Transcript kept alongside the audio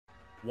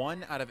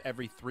1 out of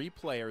every 3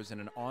 players in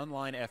an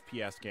online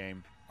FPS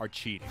game are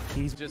cheating.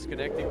 He's just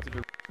connecting to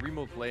the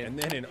remote play. And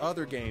then in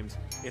other games,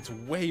 it's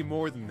way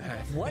more than that.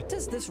 What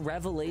does this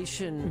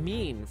revelation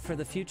mean for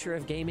the future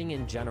of gaming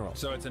in general?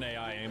 So it's an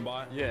AI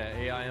aimbot? Yeah,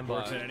 AI aimbot.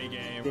 Works in any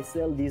game. They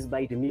sell these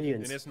by the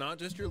millions. And it's not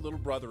just your little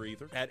brother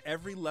either. At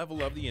every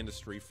level of the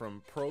industry,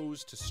 from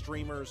pros to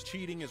streamers,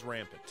 cheating is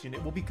rampant. And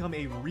it will become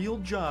a real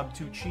job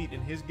to cheat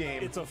in his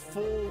game. It's a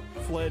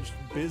full-fledged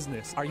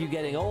business. Are you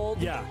getting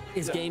old? Yeah.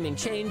 Is gaming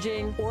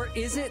changing? Or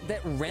is it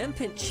that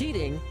rampant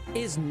cheating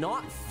is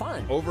not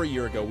fun? Over a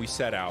year ago, we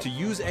set out to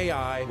use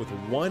AI with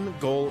one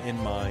goal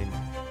in mind: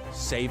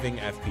 saving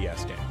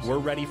FPS games. We're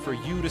ready for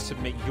you to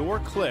submit your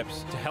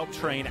clips to help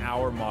train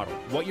our model.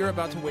 What you're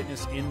about to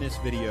witness in this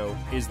video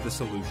is the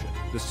solution.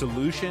 The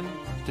solution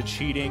to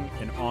cheating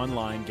in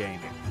online gaming.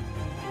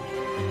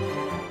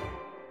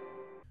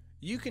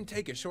 You can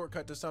take a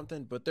shortcut to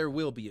something, but there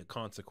will be a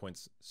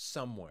consequence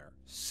somewhere,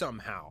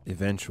 somehow,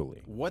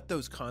 eventually. What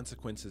those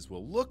consequences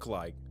will look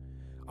like,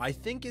 I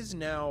think, is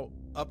now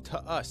up to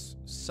us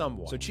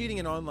somewhat. So cheating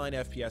in online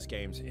FPS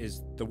games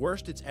is the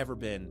worst it's ever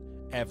been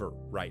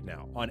right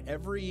now. On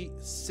every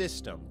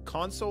system,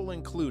 console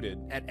included,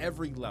 at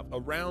every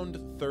level, around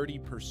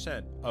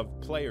 30%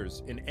 of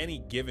players in any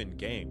given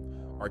game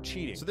are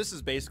cheating. So this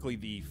is basically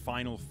the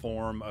final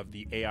form of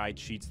the AI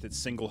cheats that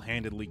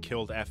single-handedly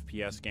killed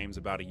FPS games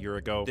about a year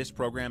ago. This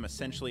program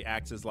essentially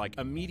acts as like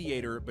a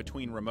mediator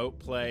between remote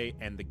play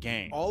and the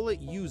game. All it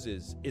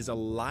uses is a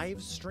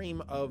live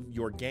stream of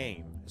your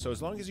game. So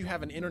as long as you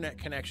have an internet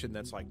connection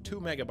that's like 2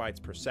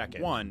 megabytes per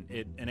second, one,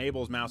 it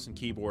enables mouse and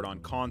keyboard on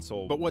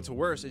console. But what's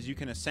worse is you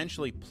can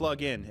essentially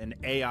plug in an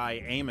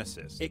AI aim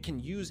assist. It can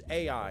use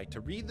AI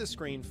to read the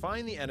screen,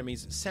 find the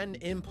enemies, send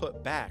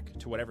input back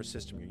to whatever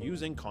system you're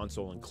using,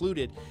 console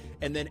included,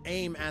 and then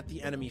aim at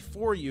the enemy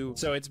for you.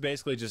 So it's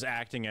basically just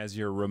acting as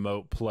your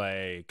remote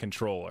play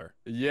controller.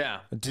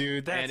 Yeah.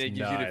 Dude, that's and it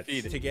gives you to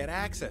feed it. To get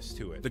access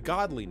to it. The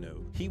godly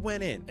knew. He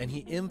went in and he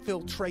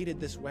infiltrated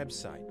this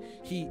website.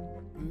 He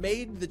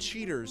made the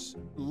cheaters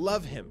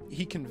love him.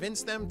 He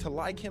convinced them to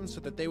like him so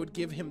that they would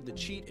give him the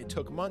cheat. It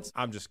took months.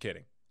 I'm just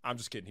kidding.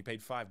 He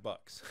paid $5.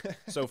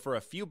 So for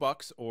a few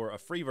bucks or a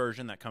free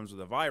version that comes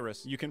with a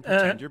virus, you can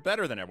pretend you're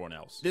better than everyone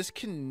else. This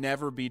can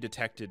never be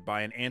detected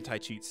by an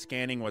anti-cheat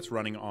scanning what's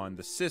running on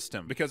the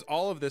system, because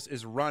all of this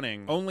is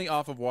running only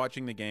off of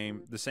watching the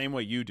game the same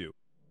way you do.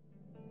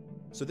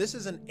 So this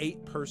is an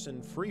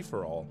 8-person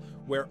free-for-all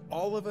where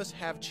all of us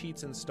have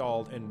cheats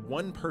installed and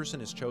one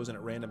person is chosen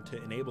at random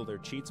to enable their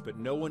cheats, but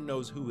no one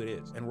knows who it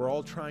is. And we're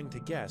all trying to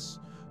guess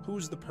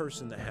who's the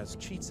person that has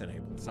cheats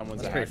enabled.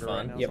 Someone's That's a hacker pretty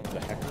fun. right now. Yep.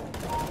 Someone's a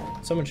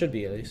hacker. Someone should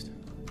be, at least.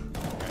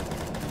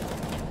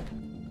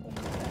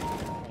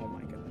 Oh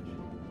my gosh.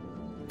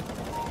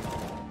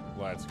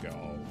 Let's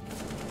go.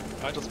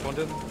 I just spawned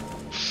in.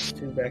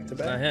 2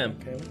 back-to-back. Not him.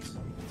 Okay, let's...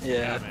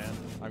 Yeah, man.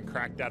 I'm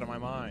cracked out of my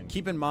mind.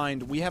 Keep in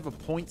mind, we have a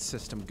point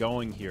system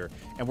going here,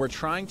 and we're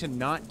trying to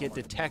not get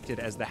detected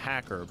as the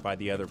hacker by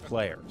the other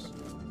players.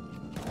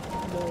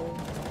 No.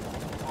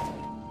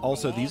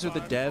 Also, these are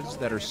the devs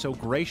that are so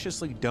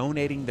graciously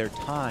donating their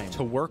time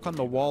to work on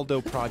the Waldo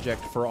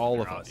project for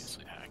all of us.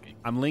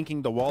 I'm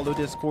linking the Waldo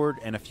Discord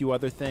and a few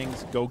other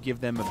things. Go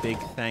give them a big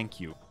thank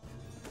you.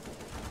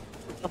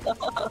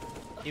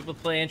 People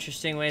play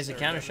interesting ways of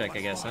Counter-Strike,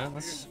 I guess, huh?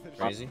 That's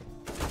crazy.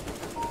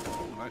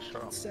 Nice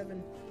shot.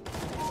 7.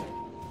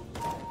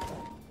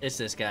 It's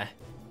this guy.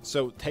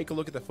 So take a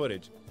look at the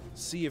footage.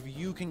 See if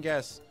you can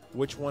guess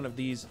which one of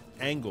these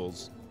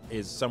angles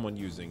is someone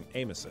using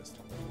aim assist.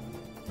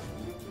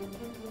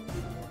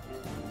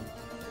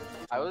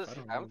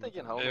 I'm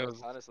thinking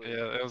homeless, honestly.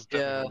 Yeah, it was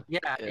definitely.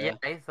 Yeah,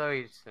 I thought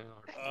you said.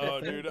 Oh,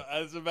 dude,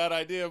 that's a bad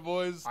idea,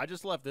 boys. I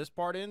just left this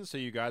part in so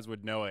you guys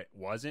would know it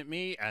wasn't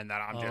me and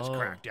that I'm just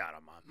cracked out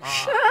of my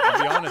mind.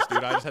 I'll be honest,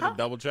 dude, I just had to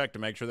double check to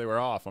make sure they were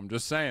off. I'm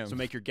just saying. So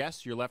make your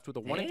guess. You're left with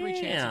a 1 in 3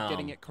 chance of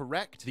getting it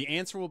correct. The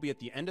answer will be at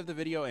the end of the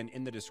video and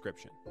in the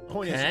description.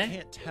 Point is, you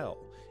can't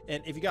tell.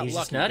 And if you got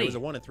lucky, it was a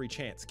 1 in 3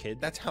 chance, kid.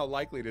 That's how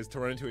likely it is to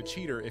run into a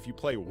cheater if you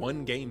play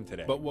one game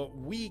today. But what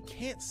we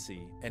can't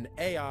see, an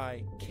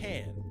AI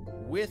can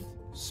with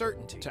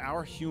certainty. To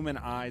our human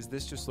eyes,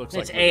 this just looks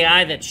like it's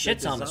AI that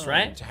shits on us,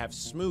 right? To have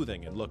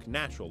smoothing and look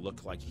natural,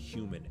 look like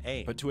human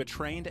aim. But to a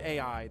trained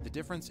AI, the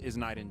difference is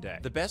night and day.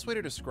 The best way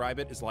to describe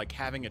it is like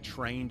having a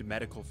trained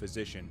medical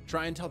physician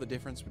try and tell the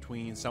difference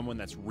between someone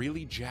that's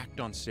really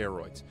jacked on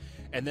steroids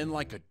and then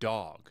like a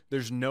dog.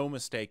 There's no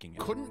mistaking it.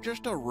 Couldn't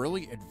just a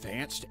really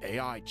advanced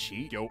AI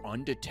cheat go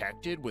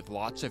undetected with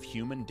lots of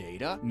human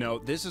data? No,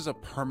 this is a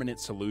permanent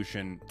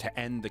solution to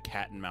end the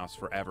cat and mouse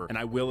forever, and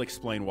I will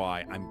explain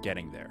why I'm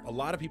getting there. A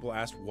lot of people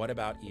asked, what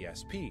about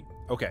ESP?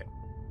 Okay.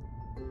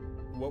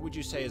 What would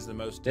you say is the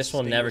most This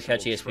will never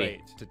catch ESP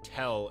trait to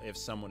tell if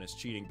someone is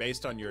cheating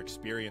based on your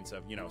experience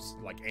of, you know,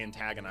 like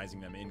antagonizing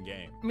them in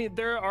game? I mean,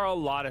 there are a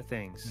lot of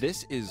things.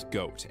 This is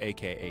Goat,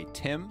 aka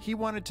Tim. He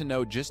wanted to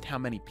know just how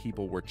many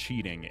people were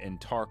cheating in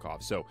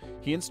Tarkov, so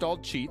he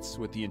installed cheats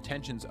with the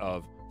intentions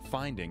of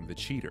finding the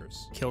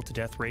cheaters. Kill to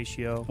death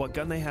ratio, what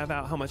gun they have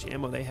out, how much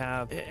ammo they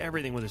have,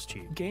 everything with his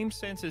cheat. Game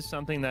sense is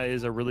something that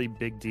is a really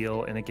big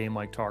deal in a game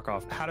like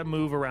Tarkov. How to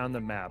move around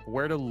the map,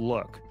 where to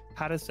look,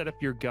 how to set up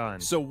your gun.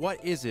 So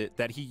what is it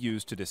that he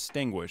used to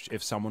distinguish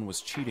if someone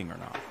was cheating or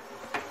not?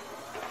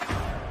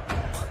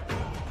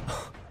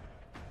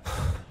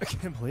 I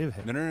can't believe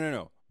it.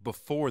 No.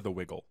 Before the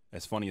wiggle,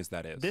 as funny as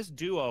that is. This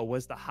duo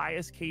was the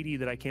highest KD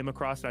that I came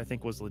across that I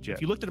think was legit.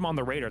 If you looked at them on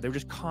the radar, they were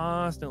just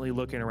constantly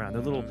looking around.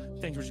 Their little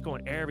things were just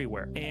going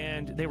everywhere.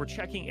 And they were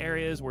checking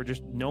areas where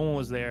just no one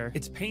was there.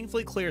 It's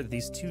painfully clear that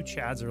these two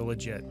Chads are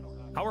legit.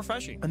 How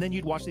refreshing. And then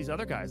you'd watch these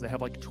other guys that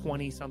have like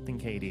 20-something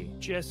KD,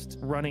 just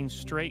running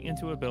straight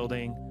into a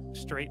building,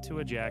 straight to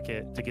a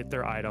jacket to get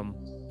their item,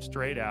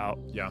 straight out.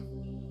 Yeah.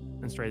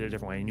 And straight a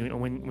different way. And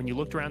when you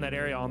looked around that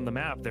area on the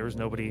map, there was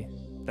nobody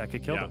that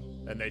could kill them.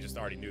 And they just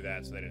already knew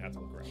that, so they didn't have to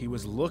look around. He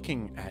was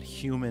looking at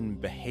human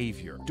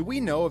behavior. Do we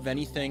know of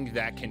anything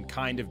that can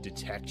kind of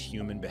detect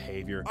human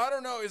behavior? I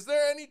don't know. Is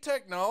there any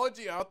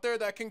technology out there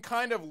that can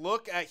kind of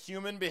look at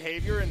human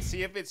behavior and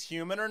see if it's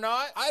human or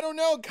not? I don't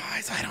know,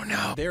 guys. I don't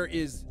know. There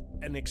is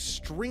an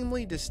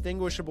extremely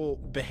distinguishable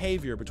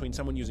behavior between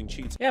someone using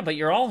cheats. Yeah, but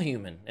you're all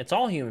human. It's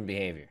all human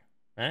behavior,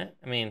 right?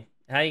 I mean,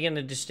 how are you going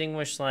to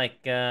distinguish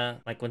like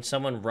when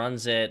someone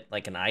runs it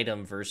like an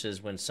item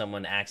versus when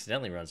someone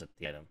accidentally runs it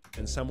the item?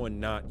 And someone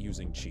not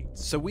using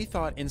cheats. So we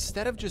thought,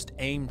 instead of just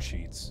aim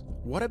cheats,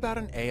 what about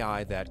an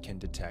AI that can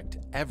detect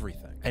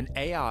everything? An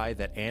AI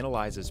that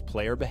analyzes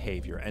player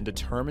behavior and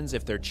determines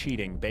if they're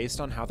cheating based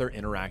on how they're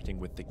interacting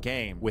with the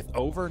game with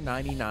over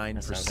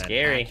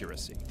 99%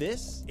 accuracy.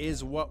 This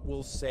is what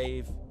will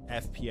save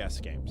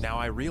FPS games. Now,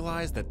 I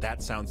realize that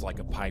that sounds like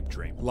a pipe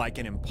dream, like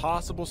an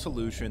impossible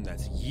solution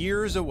that's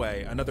years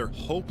away, another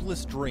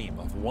hopeless dream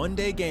of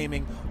one-day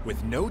gaming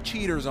with no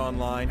cheaters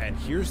online. And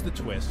here's the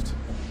twist.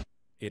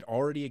 It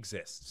already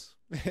exists.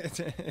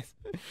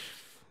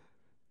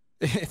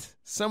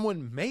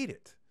 Someone made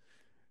it.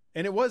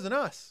 And it wasn't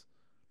us.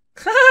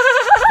 For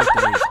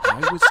days,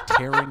 I was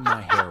tearing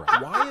my hair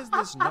out. Why is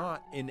this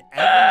not in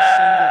every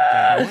single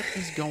game? What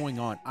is going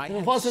on?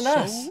 It wasn't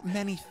us. So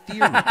many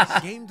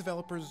theories. Game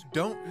developers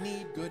don't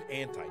need good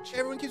anti-cheat.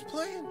 Everyone keeps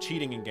playing.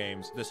 Cheating in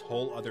games, this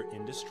whole other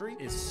industry,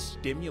 is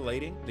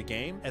stimulating the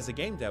game. As a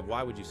game dev,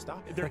 why would you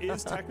stop it? There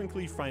is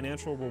technically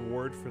financial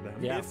reward for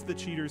them if the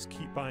cheaters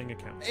keep buying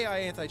accounts. AI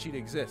anti-cheat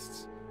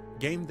exists.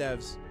 Game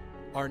devs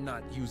are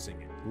not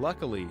using it.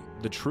 Luckily,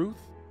 the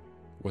truth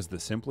was the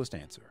simplest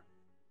answer.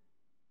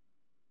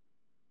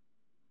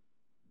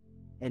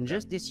 And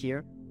just this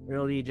year,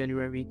 early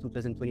January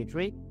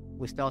 2023,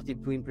 we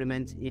started to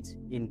implement it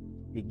in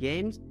the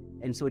games.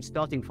 And so it's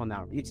starting from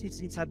now.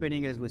 It's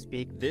happening as we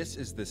speak. This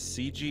is the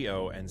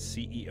CGO and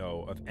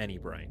CEO of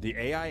AnyBrain, the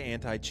AI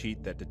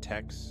anti-cheat that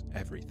detects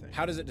everything.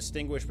 How does it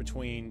distinguish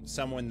between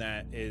someone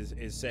that is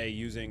say,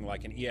 using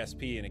like an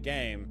ESP in a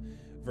game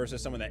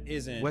versus someone that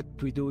isn't? What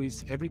we do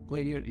is every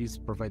player is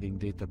providing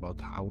data about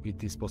how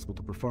it is possible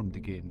to perform the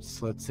games.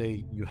 Let's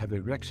say you have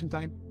a reaction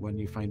time when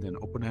you find an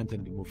opponent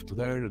and you move to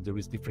there. There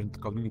is different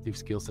cognitive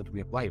skills that we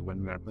apply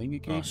when we are playing a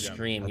game.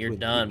 Stream, you're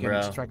done, bro.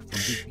 Extract from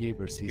big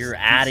behaviors. You're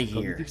out of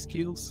here. Cognitive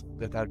skills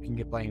that are being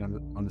applied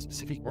on a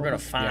specific. We're gonna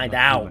find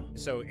out.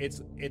 So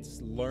it's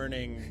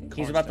learning.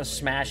 He's about to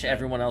smash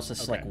everyone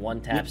else's like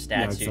one-tap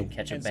stats to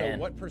catch a ban. So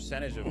what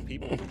percentage of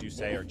people would you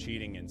say are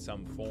cheating in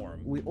some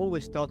form? We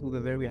always start with a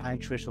very high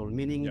threshold,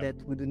 meaning that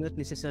we do not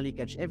necessarily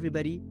catch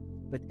everybody,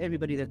 but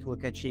everybody that we're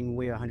catching,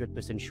 we're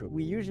 100% sure.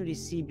 We usually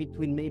see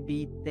between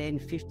maybe 10,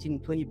 15,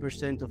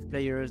 20% of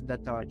players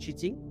that are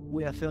cheating.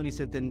 We are fairly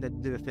certain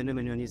that the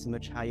phenomenon is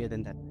much higher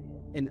than that.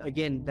 And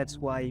again, that's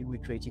why we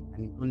created,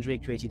 Andre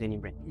created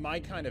AnyBrain. My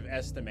kind of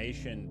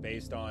estimation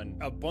based on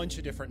a bunch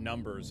of different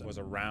numbers was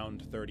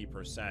around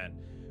 30%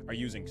 are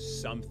using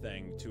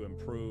something to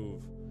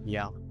improve.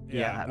 Yeah,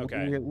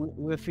 okay.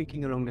 We're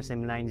thinking along the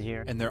same lines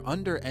here. And they're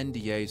under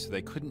NDA, so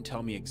they couldn't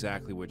tell me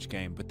exactly which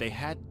game, but they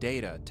had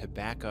data to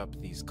back up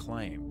these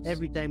claims.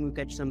 Every time we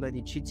catch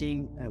somebody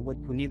cheating, what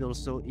we need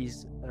also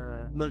is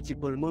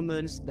multiple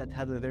moments that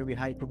have a very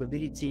high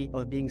probability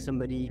of being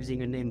somebody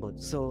using a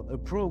namebot. So a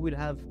pro will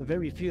have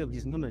very few of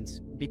these moments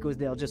because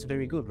they are just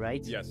very good,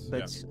 right? Yes.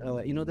 But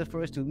in order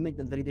for us to make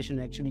that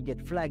validation actually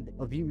get flagged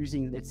of you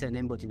using, let's say, a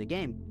namebot in the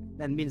game,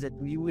 that means that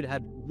we would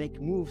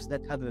make moves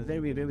that have a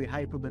very, very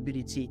high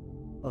probability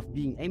of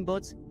being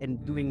aimbots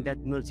and doing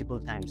that multiple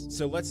times.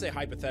 So let's say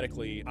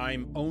hypothetically,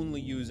 I'm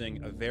only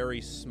using a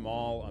very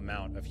small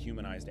amount of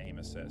humanized aim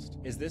assist.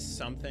 Is this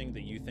something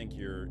that you think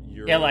your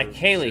like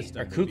Haley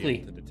or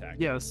Kukli to detect?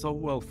 Yeah,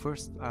 so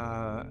first,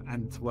 a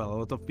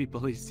lot of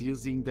people is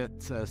using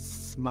that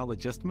small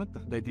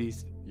adjustment that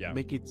is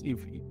make it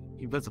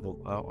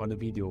invisible on a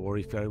video, or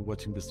if you're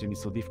watching the stream,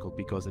 it's so difficult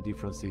because the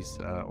difference is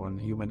on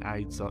human eye,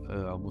 it's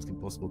almost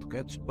impossible to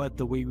catch. But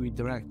the way we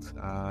interact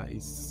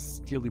is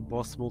still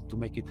impossible to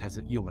make it as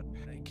a human.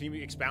 Can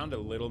you expound a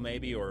little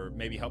maybe, or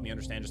maybe help me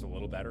understand just a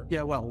little better?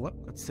 Yeah, well,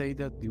 let's say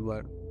that you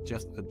are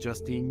just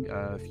adjusting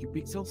a few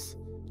pixels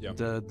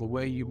the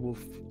way you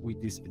move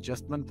with this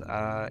adjustment,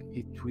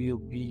 it will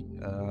be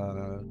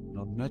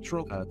not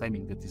natural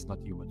timing that is not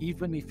human.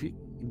 Even if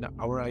in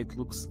our eye it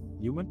looks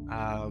human,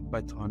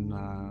 but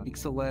on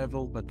pixel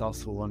level, but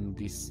also on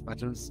these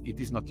patterns, it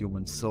is not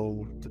human.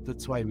 So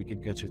that's why we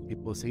can catch it.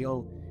 People say,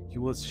 "Oh, he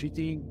was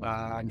cheating."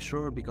 I'm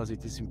sure because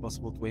it is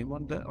impossible to aim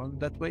on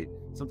that way.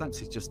 Sometimes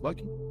it's just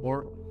lucky,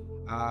 or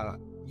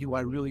you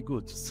are really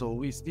good.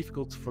 So it's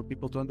difficult for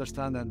people to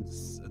understand, and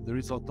the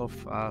result of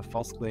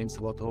false claims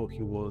about, oh,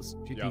 he was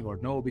cheating or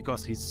no,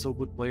 because he's so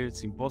good player,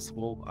 it's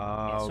impossible.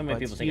 So many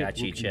people think I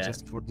cheat,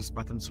 just for these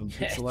patterns on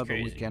pixel level,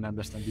 crazy. we can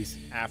understand this.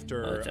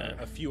 After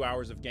a few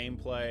hours of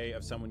gameplay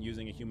of someone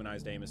using a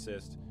humanized aim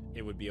assist,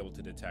 it would be able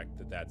to detect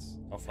that that's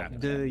happening.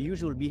 The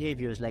usual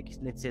behaviors, like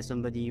let's say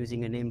somebody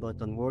using an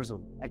aimbot on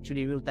Warzone,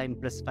 actually real time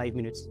plus 5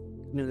 minutes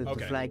in order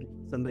to flag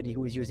somebody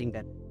who is using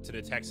that. To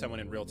detect someone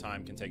in real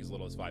time can take as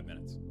little as 5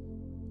 minutes.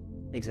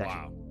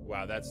 Exactly.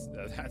 Wow,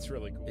 that's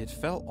really cool. It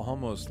felt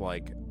almost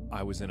like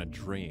I was in a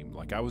dream.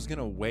 Like I was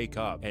gonna wake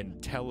up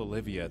and tell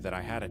Olivia that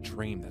I had a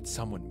dream that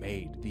someone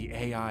made the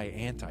AI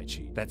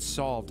anti-cheat that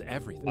solved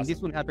everything. And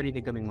this will happen in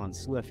the coming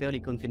months. We are fairly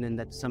confident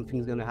that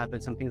something's gonna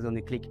happen, something's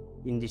gonna click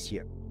in this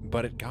year.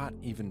 But it got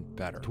even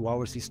better. 2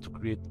 hours is to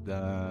create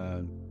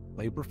the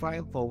player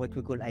profile for what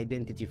we call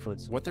identity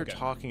frauds. What they're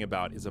talking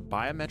about is a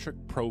biometric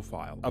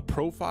profile, a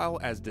profile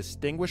as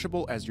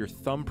distinguishable as your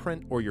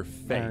thumbprint or your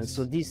face.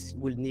 So this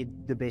will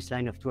need the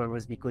baseline of 2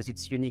 hours because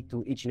it's unique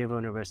to each and every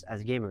one of us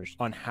as gamers.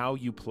 On how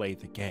you play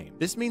the game.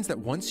 This means that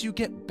once you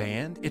get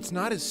banned, it's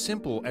not as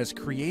simple as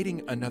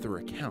creating another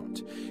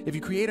account. If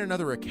you create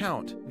another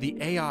account, the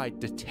AI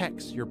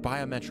detects your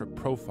biometric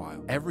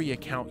profile. Every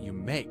account you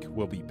make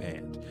will be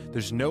banned.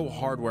 There's no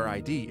hardware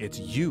ID, it's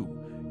you.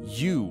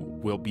 You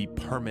will be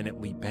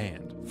permanently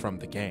banned from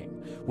the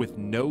game, with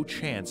no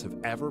chance of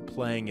ever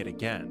playing it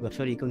again. We're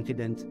fairly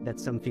confident that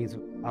some things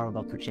are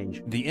about to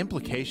change. The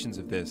implications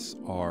of this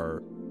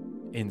are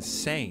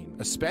insane,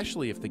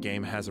 especially if the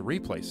game has a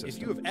replay system. If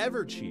you have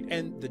ever cheated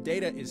and the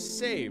data is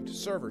saved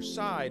server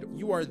side,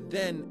 you are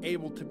then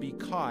able to be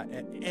caught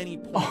at any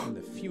point in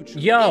the future.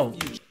 Yo,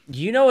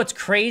 you know what's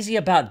crazy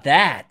about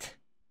that?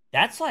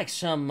 That's like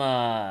some,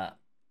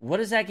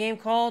 what is that game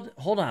called?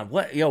 Hold on,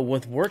 what, yo,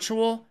 with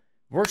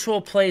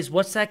Virtual plays,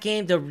 what's that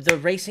game? The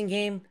racing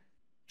game?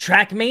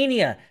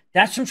 Trackmania.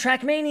 That's from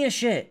Trackmania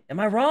shit.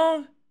 Am I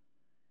wrong?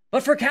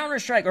 But for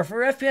Counter-Strike or for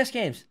FPS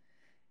games.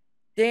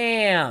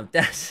 Damn,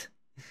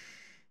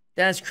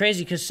 that's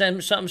crazy because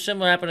something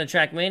similar happened to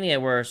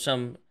Trackmania where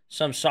some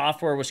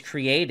software was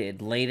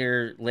created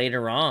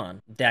later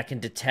on that can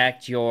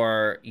detect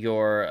your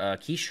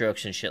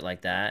keystrokes and shit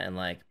like that and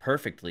like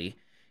perfectly.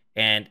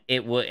 And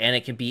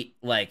it can be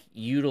like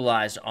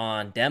utilized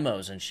on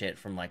demos and shit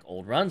from like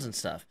old runs and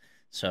stuff.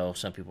 So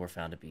some people were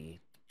found to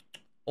be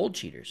old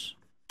cheaters.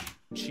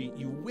 Cheat,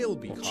 you will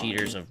be caught.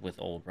 Cheaters with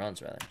old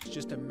runs, rather. It's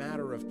just a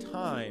matter of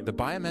time. The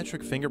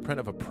biometric fingerprint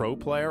of a pro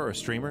player or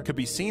streamer could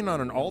be seen on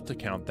an alt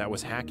account that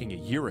was hacking a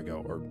year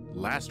ago, or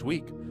last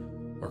week,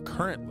 or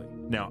currently.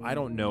 Now, I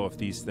don't know if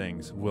these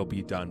things will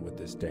be done with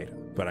this data,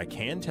 but I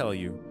can tell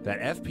you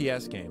that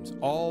FPS games,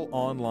 all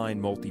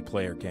online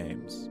multiplayer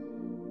games,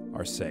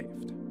 are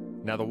saved.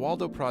 Now, the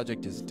Waldo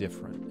project is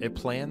different. It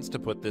plans to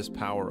put this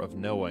power of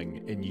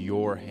knowing in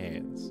your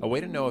hands. A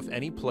way to know if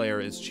any player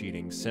is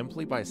cheating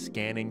simply by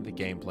scanning the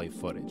gameplay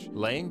footage,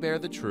 laying bare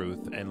the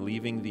truth, and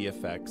leaving the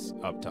effects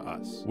up to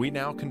us. We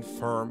now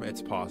confirm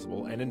it's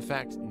possible and in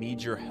fact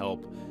need your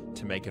help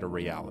to make it a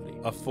reality.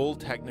 A full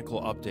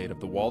technical update of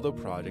the Waldo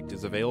project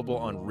is available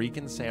on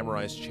Rican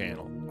Samurai's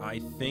channel. I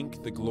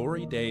think the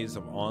glory days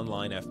of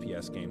online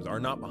FPS games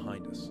are not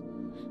behind us,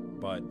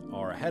 but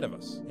are ahead of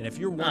us. And if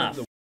you're one of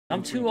the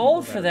I'm too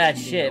old for that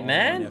shit,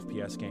 man.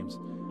 FPS games.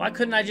 Why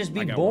couldn't I just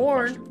be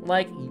born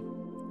like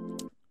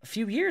a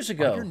few years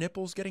ago? Are your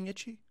nipples getting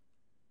itchy?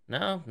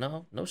 No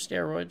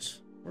steroids.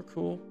 We're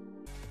cool.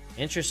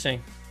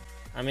 Interesting.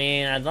 I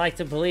mean, I'd like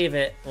to believe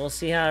it. We'll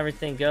see how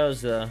everything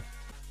goes, though.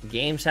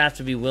 Games have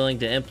to be willing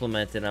to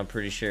implement it, I'm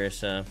pretty sure,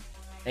 so.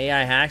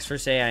 AI hacks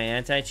versus AI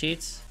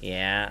anti-cheats?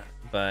 Yeah,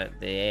 but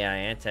the AI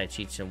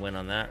anti-cheats should win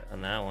on that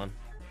one.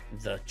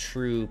 The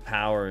true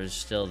power is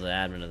still the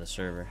admin of the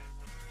server.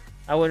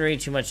 I wouldn't read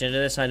too much into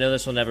this. I know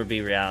this will never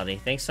be reality.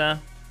 Think so?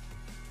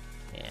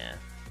 Yeah.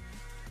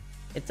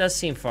 It does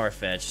seem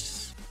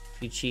far-fetched. If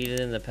you cheated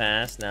in the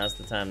past, now's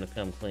the time to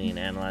come clean.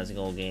 Analyzing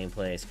old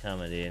gameplay is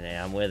coming, dude. Hey,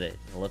 I'm with it.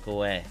 Look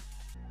away.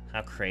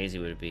 How crazy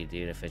would it be,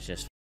 dude, if it's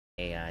just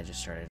AI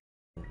just started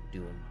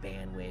doing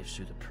ban waves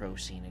through the pro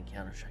scene in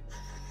Counter-Strike?